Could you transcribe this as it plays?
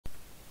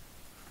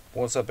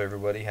What's up,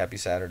 everybody? Happy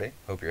Saturday.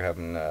 Hope you're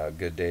having a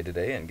good day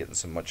today and getting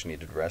some much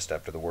needed rest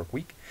after the work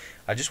week.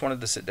 I just wanted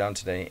to sit down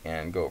today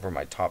and go over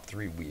my top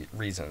three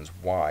reasons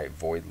why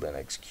Void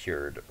Linux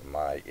cured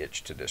my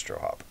itch to distro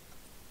hop.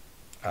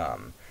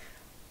 Um,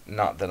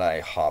 Not that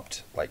I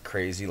hopped like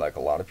crazy like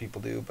a lot of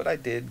people do, but I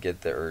did get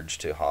the urge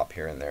to hop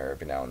here and there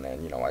every now and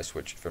then. I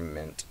switched from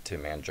Mint to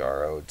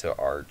Manjaro to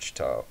Arch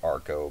to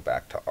Arco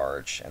back to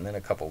Arch, and then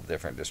a couple of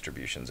different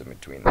distributions in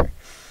between there.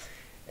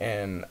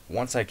 And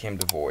once I came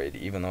to Void,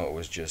 even though it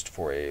was just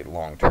for a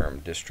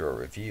long-term distro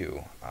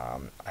review,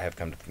 I have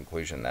come to the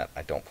conclusion that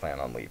I don't plan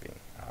on leaving.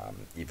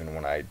 Even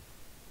when I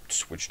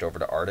switched over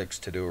to Artix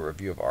to do a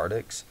review of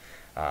Artix,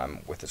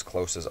 with as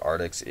close as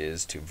Artix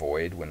is to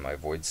Void, when my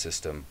Void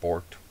system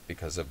borked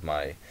because of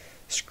my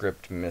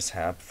script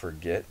mishap for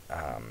Git,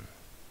 I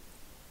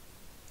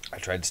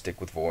tried to stick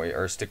with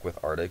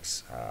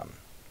Artix,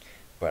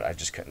 but I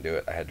just couldn't do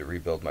it. I had to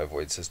rebuild my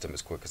Void system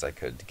as quick as I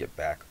could to get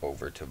back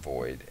over to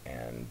Void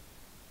and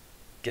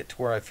get to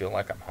where I feel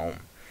like I'm home.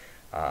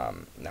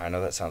 Now I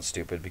know that sounds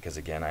stupid because,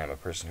 again, I am a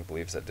person who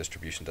believes that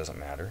distribution doesn't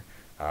matter,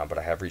 but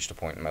I have reached a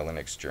point in my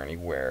Linux journey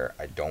where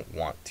I don't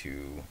want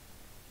to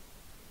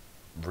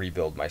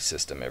rebuild my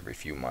system every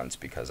few months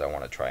because I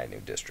want to try a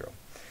new distro.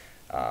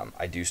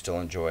 I do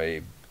still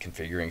enjoy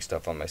configuring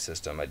stuff on my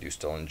system. I do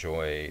still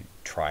enjoy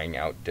trying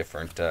out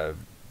different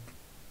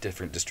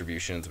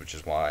distributions, which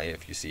is why,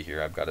 if you see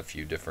here, I've got a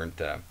few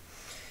different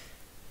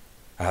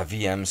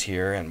VMs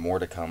here and more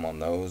to come on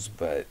those.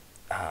 But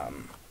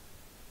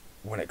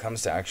when it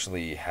comes to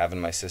actually having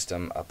my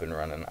system up and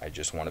running, I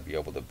just want to be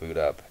able to boot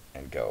up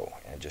and go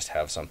and just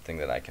have something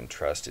that I can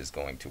trust is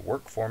going to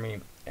work for me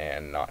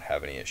and not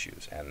have any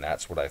issues. And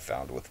that's what I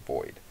found with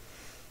Void.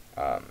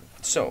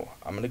 So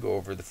I'm going to go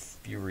over the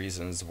few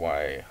reasons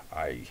why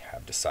I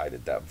have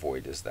decided that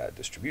Void is that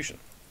distribution.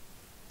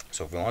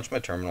 So if we launch my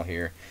terminal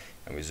here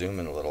and we zoom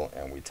in a little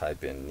and we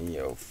type in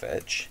neo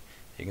fetch,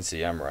 you can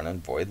see I'm running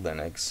Void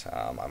Linux.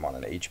 I'm on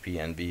an HP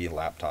Envy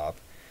laptop.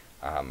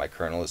 My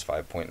kernel is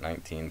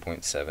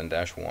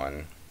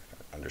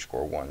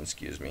 5.19.7-1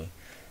 excuse me.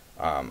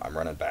 I'm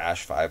running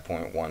Bash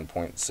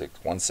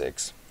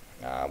 5.1.616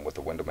 with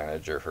the window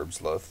manager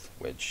Herbsloth,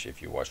 which,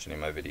 if you watched any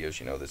of my videos,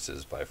 you know this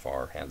is by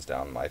far, hands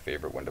down, my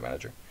favorite window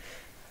manager.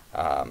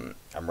 I'm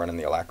running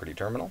the Alacrity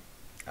terminal.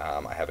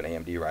 I have an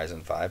AMD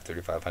Ryzen 5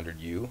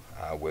 3500U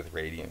with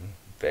Radeon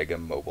Vega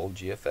Mobile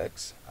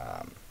GFX.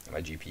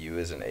 My GPU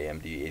is an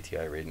AMD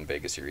ATI Radeon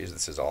Vega series.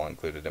 This is all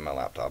included in my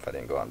laptop. I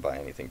didn't go out and buy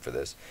anything for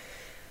this.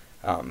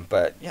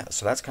 But yeah,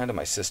 so that's kind of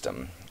my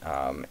system.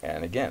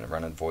 And again,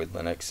 running Void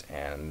Linux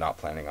and not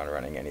planning on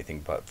running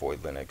anything but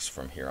Void Linux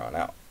from here on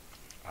out.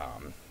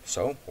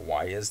 So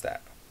why is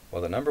that?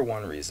 Well, the number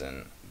one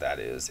reason that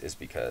is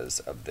because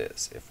of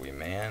this. If we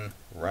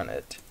run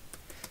it,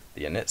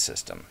 the init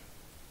system,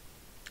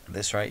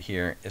 this right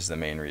here is the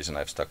main reason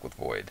I've stuck with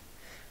Void.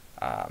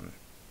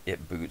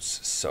 It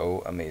boots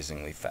so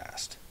amazingly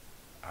fast.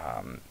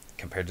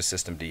 Compared to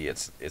systemd,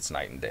 it's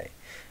night and day.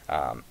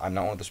 I'm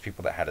not one of those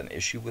people that had an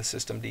issue with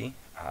systemd.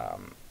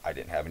 I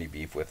didn't have any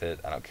beef with it.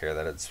 I don't care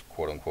that it's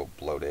quote-unquote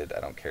bloated.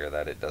 I don't care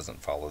that it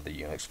doesn't follow the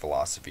Unix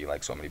philosophy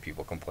like so many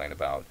people complain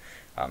about.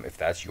 If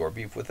that's your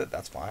beef with it,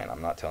 that's fine.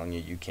 I'm not telling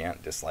you you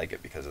can't dislike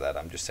it because of that.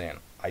 I'm just saying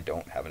I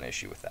don't have an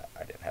issue with that.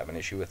 I didn't have an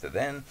issue with it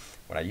then.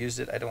 When I used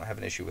it, I don't have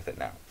an issue with it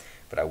now.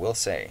 But I will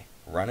say,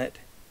 run it,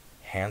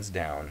 hands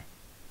down,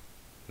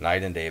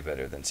 night and day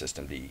better than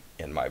systemd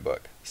in my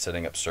book.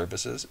 Setting up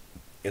services,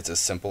 it's as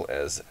simple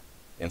as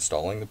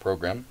installing the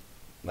program.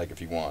 Like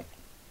if you want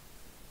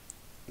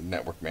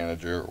network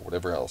manager or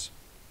whatever else,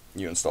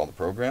 you install the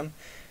program,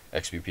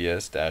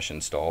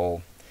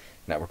 xbps-install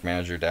network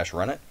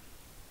manager-run it,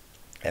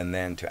 and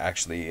then to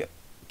actually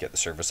get the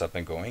service up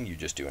and going, you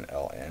just do an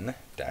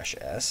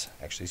ln-s.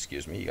 Actually,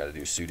 excuse me, you got to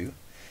do sudo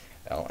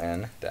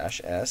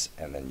ln-s,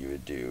 and then you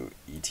would do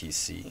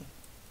etc,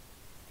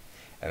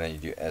 and then you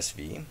do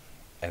sv,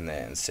 and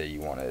then say you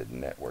want a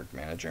network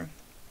manager,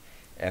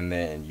 and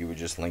then you would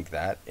just link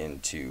that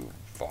into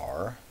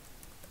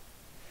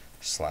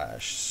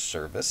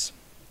var/service,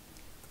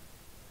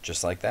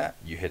 just like that.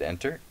 You hit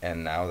enter,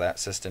 and now that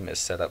system is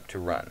set up to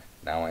run.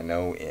 Now I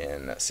know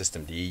in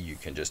systemd you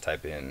can just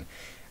type in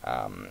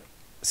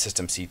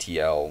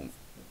systemctl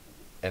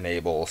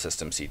enable,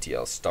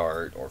 systemctl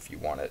start, or if you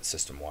want it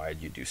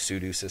system-wide, you do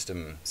sudo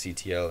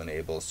systemctl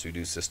enable,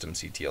 sudo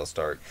systemctl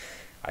start.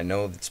 I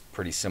know that's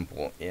pretty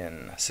simple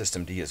in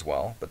systemd as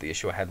well, but the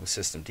issue I had with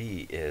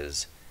systemd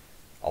is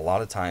a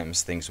lot of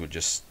times things would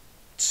just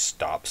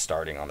stop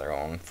starting on their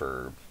own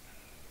for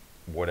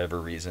whatever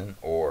reason,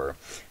 or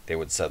they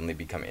would suddenly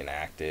become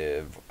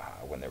inactive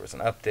when there was an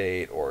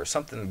update, or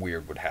something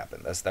weird would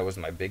happen. That was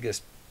my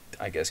biggest,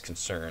 I guess,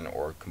 concern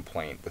or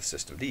complaint with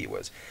systemd.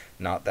 Was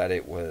not that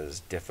it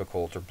was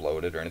difficult or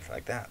bloated or anything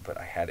like that, but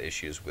I had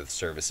issues with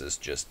services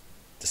just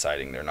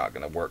deciding they're not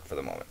going to work for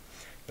the moment.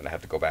 Then I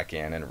have to go back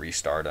in and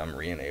restart them,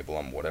 re-enable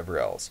them, whatever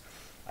else.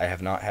 I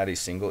have not had a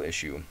single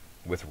issue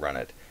with run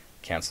it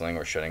canceling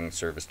or shutting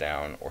service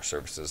down or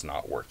services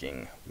not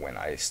working when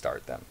I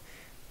start them.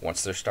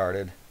 Once they're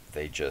started,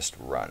 they just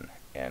run.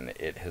 and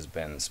it has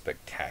been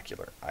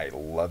spectacular. I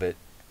love it.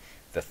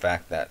 The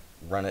fact that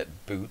Run It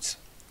boots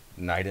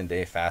night and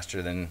day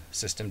faster than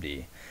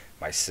systemd,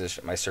 my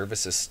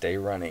services stay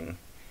running,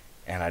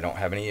 and I don't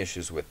have any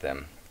issues with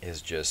them,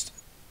 is just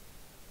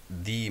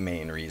the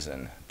main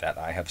reason that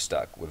I have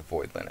stuck with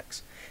Void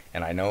Linux.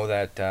 And I know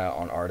that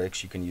on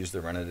Artix you can use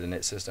the Run It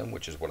init system,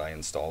 which is what I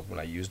installed when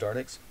I used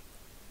Artix,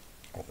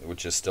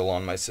 which is still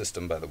on my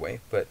system, by the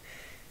way, but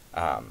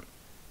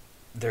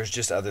there's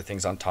just other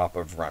things on top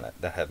of Run It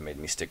that have made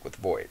me stick with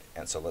Void,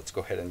 and so let's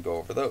go ahead and go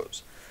over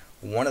those.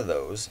 One of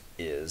those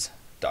is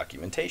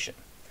documentation.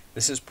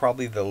 This is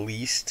probably the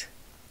least,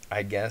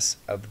 I guess,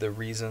 of the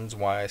reasons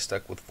why I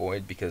stuck with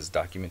Void, because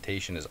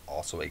documentation is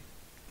also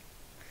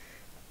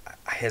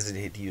I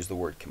hesitate to use the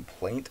word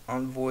complaint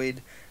on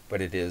Void,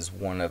 but it is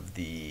one of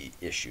the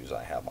issues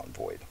I have on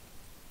Void.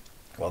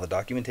 While the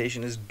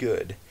documentation is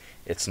good,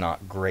 it's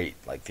not great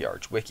like the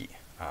Arch Wiki.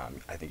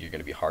 I think you're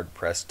going to be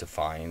hard-pressed to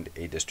find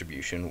a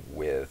distribution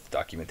with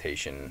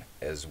documentation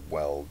as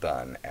well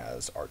done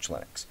as Arch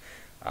Linux.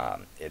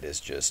 It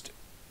is just,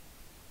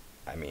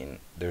 I mean,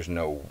 there's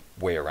no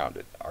way around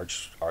it.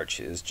 Arch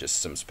is just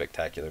some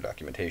spectacular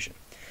documentation.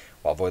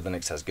 While Void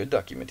Linux has good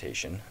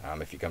documentation,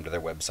 if you come to their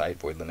website,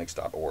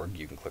 voidlinux.org,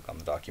 you can click on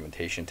the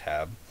documentation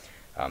tab.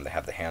 They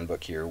have the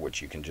handbook here,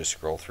 which you can just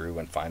scroll through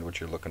and find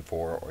what you're looking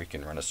for, or you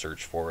can run a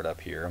search for it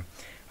up here.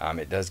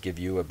 It does give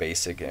you a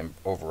basic and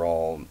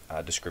overall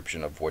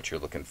description of what you're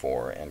looking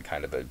for and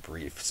kind of a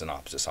brief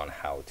synopsis on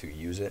how to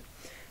use it.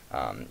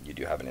 You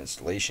do have an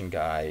installation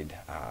guide,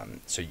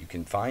 so you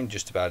can find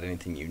just about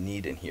anything you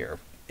need in here.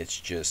 It's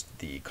just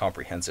the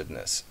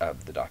comprehensiveness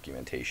of the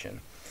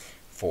documentation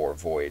for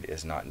Void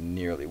is not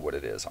nearly what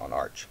it is on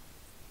Arch.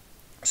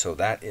 So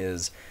that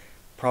is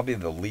probably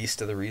the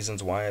least of the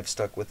reasons why I've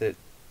stuck with it,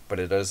 but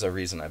it is a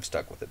reason I've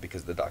stuck with it,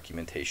 because the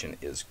documentation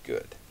is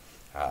good.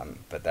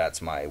 But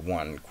that's my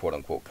one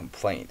quote-unquote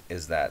complaint,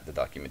 is that the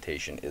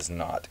documentation is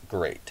not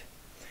great.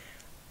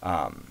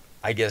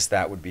 I guess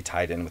that would be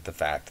tied in with the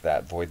fact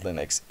that Void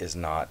Linux is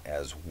not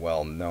as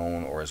well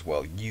known or as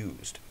well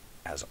used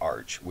as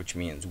Arch, which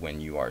means when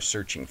you are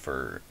searching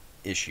for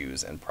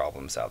issues and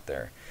problems out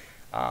there,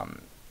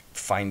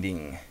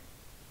 finding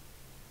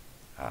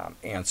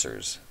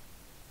answers,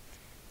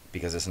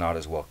 because it's not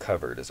as well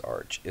covered as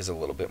Arch, is a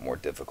little bit more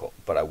difficult.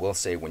 But I will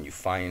say, when you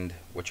find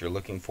what you're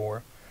looking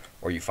for,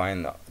 or you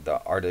find the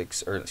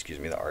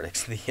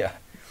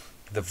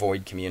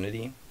Void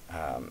community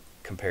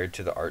compared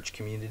to the Arch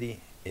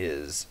community,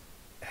 is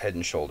head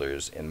and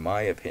shoulders, in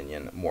my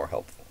opinion, more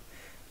helpful.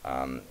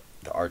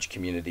 The Arch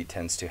community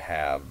tends to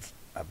have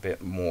a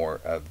bit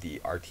more of the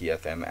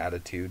RTFM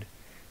attitude,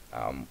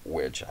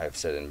 which I've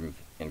said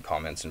in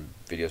comments and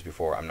videos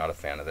before. I'm not a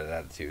fan of that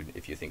attitude.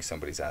 If you think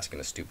somebody's asking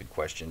a stupid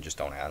question, just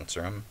don't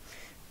answer them.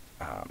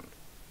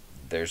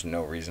 There's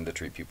no reason to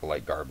treat people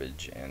like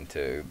garbage and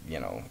to,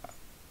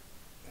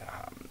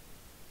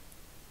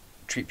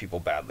 treat people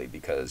badly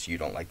because you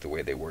don't like the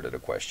way they worded a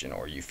question,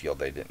 or you feel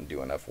they didn't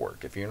do enough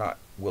work. If you're not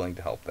willing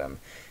to help them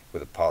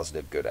with a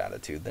positive, good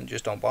attitude, then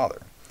just don't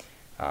bother.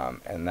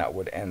 And that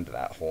would end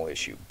that whole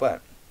issue.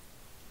 But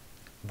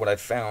what I've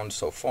found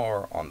so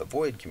far on the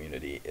Void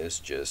community is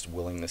just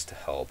willingness to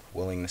help,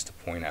 willingness to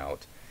point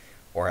out,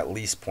 or at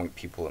least point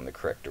people in the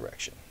correct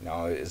direction.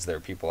 Now, is there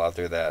people out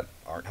there that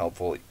aren't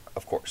helpful?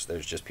 Of course,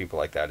 there's just people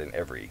like that in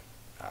every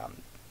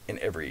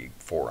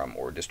forum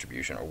or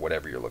distribution or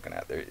whatever you're looking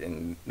at.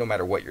 No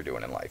matter what you're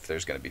doing in life,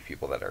 there's going to be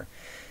people that are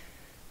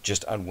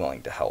just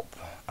unwilling to help.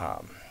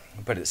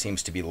 But it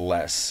seems to be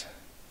less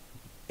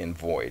in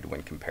Void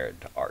when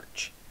compared to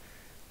Arch.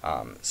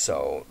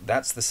 So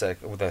that's the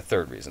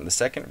third reason. The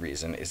second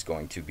reason is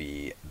going to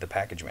be the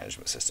package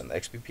management system. The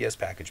XPPS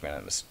package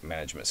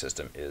management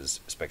system is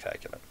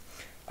spectacular.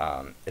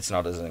 It's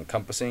not as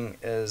encompassing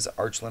as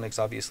Arch Linux,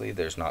 obviously.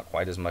 There's not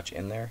quite as much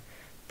in there,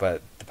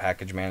 but the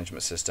package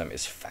management system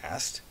is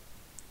fast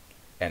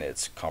and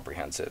it's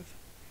comprehensive.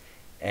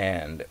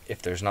 And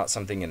if there's not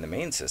something in the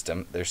main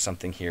system, there's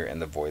something here in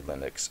the Void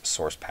Linux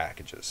source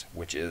packages,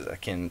 which is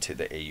akin to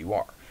the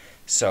AUR.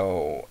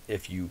 So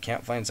if you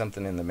can't find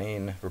something in the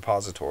main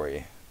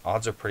repository,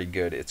 odds are pretty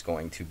good it's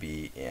going to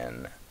be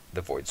in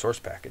the Void source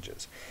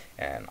packages.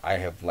 And I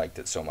have liked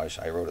it so much,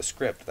 I wrote a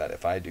script that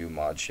if I do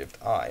mod shift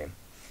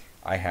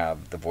I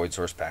have the Void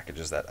source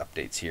packages that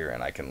updates here,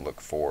 and I can look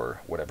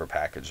for whatever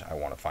package I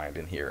want to find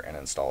in here and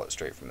install it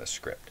straight from this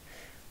script.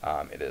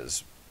 It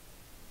is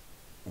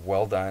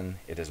well done,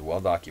 it is well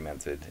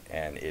documented,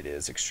 and it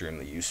is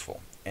extremely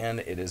useful.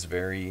 And it is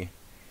very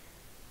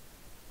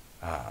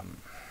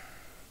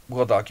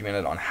well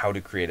documented on how to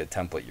create a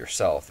template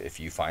yourself if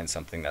you find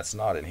something that's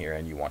not in here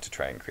and you want to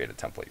try and create a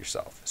template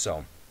yourself.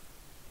 So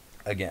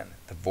again,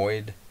 the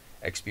Void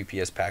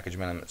XPPS package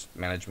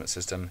management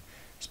system,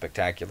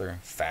 spectacular,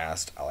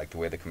 fast. I like the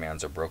way the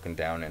commands are broken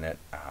down in it.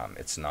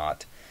 It's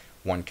not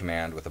one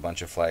command with a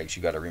bunch of flags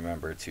you got to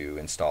remember to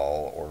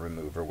install or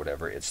remove or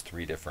whatever. It's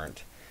three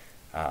different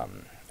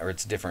or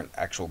it's different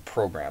actual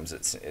programs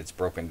it's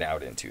broken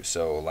down into.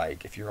 So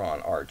like if you're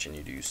on Arch and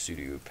you do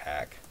sudo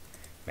pack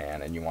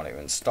man and you want to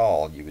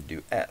install, you would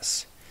do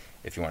S.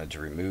 If you wanted to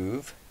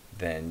remove,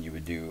 then you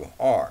would do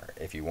R.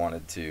 If you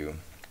wanted to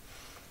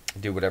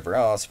do whatever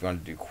else, if you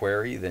wanted to do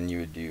query, then you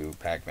would do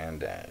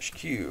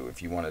pacman-q.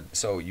 If you wanted,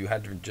 so you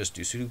had to just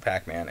do sudo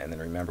pacman and then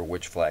remember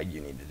which flag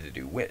you needed to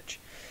do which.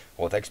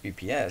 Well, with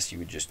xbps, you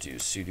would just do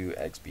sudo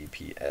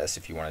xbps.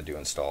 If you wanted to do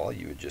install,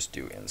 you would just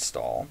do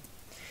install.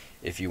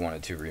 If you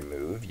wanted to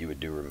remove, you would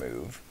do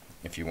remove.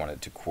 If you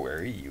wanted to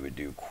query, you would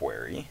do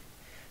query.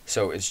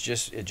 So it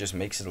just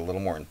makes it a little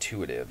more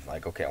intuitive.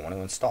 Like, okay, I want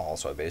to install,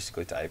 so I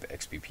basically type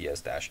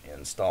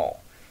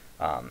xbps-install.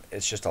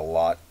 It's just a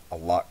lot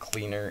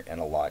cleaner and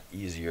a lot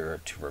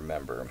easier to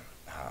remember.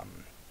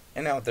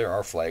 And now there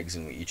are flags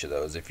in each of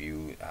those. If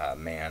you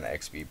man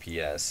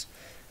xbps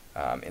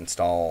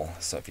install,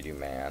 so if you do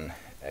man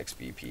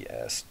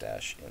xbps-install,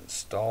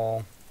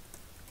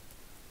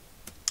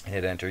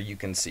 hit enter, you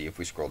can see if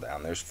we scroll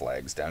down, there's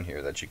flags down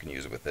here that you can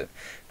use with it.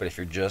 But if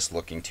you're just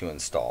looking to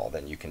install,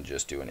 then you can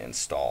just do an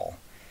install.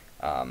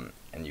 And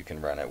you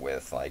can run it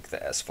with like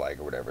the S flag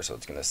or whatever, so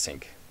it's going to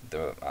sync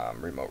the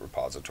remote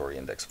repository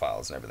index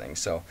files and everything.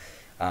 So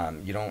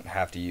you don't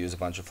have to use a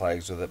bunch of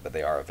flags with it, but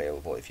they are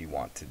available if you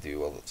want to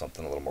do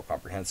something a little more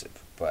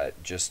comprehensive.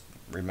 But just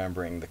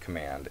remembering the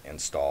command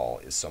install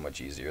is so much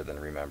easier than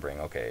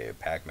remembering, okay,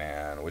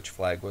 pacman, which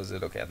flag was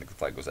it? Okay, I think the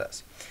flag was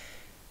S.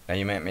 Now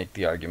you might make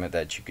the argument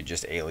that you could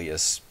just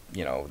alias,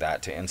 you know,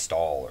 that to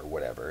install or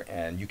whatever,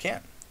 and you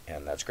can.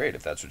 And that's great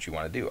if that's what you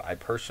want to do. I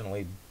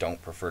personally don't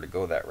prefer to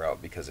go that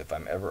route, because if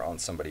I'm ever on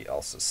somebody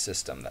else's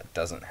system that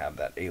doesn't have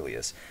that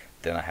alias,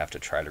 then I have to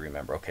try to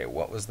remember, okay,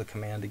 what was the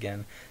command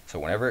again? So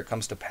whenever it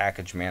comes to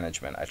package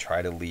management, I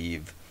try to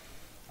leave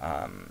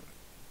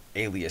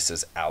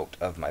aliases out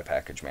of my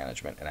package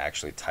management and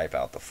actually type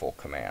out the full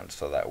command,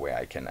 so that way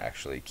I can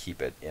actually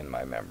keep it in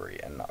my memory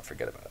and not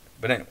forget about it.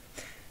 But anyway,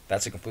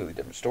 that's a completely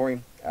different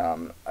story.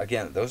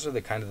 Again, those are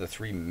the kind of the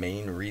three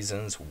main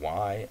reasons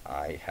why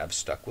I have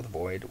stuck with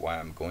Void, why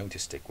I'm going to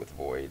stick with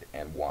Void,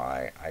 and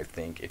why I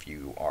think if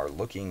you are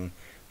looking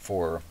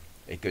for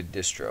a good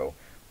distro,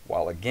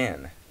 while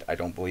again, I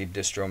don't believe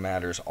distro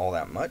matters all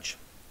that much,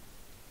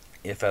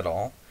 if at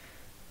all,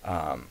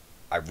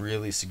 I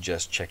really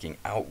suggest checking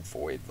out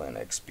Void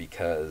Linux,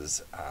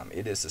 because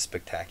it is a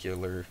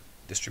spectacular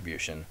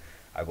distribution.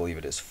 I believe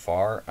it is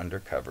far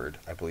undercovered,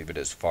 I believe it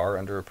is far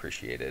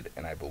underappreciated,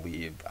 and I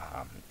believe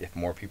if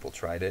more people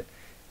tried it,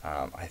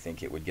 I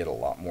think it would get a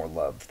lot more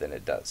love than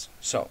it does.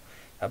 So,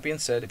 that being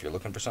said, if you're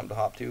looking for something to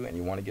hop to and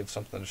you want to give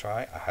something a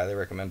try, I highly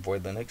recommend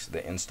Void Linux.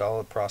 The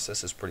install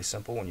process is pretty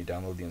simple when you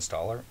download the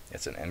installer.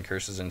 It's an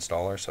ncurses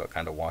installer, so it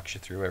kind of walks you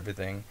through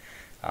everything.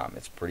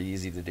 It's pretty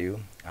easy to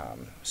do.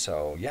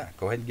 So yeah,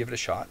 go ahead and give it a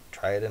shot.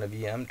 Try it in a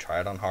VM, try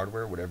it on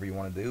hardware, whatever you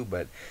want to do.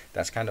 But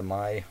that's kind of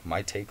my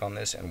take on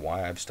this, and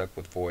why I've stuck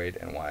with Void,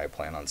 and why I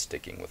plan on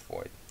sticking with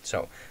Void.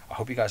 So I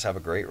hope you guys have a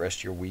great rest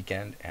of your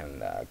weekend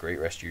and a great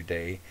rest of your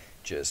day.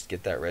 Just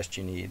get that rest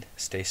you need,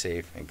 stay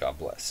safe, and God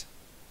bless.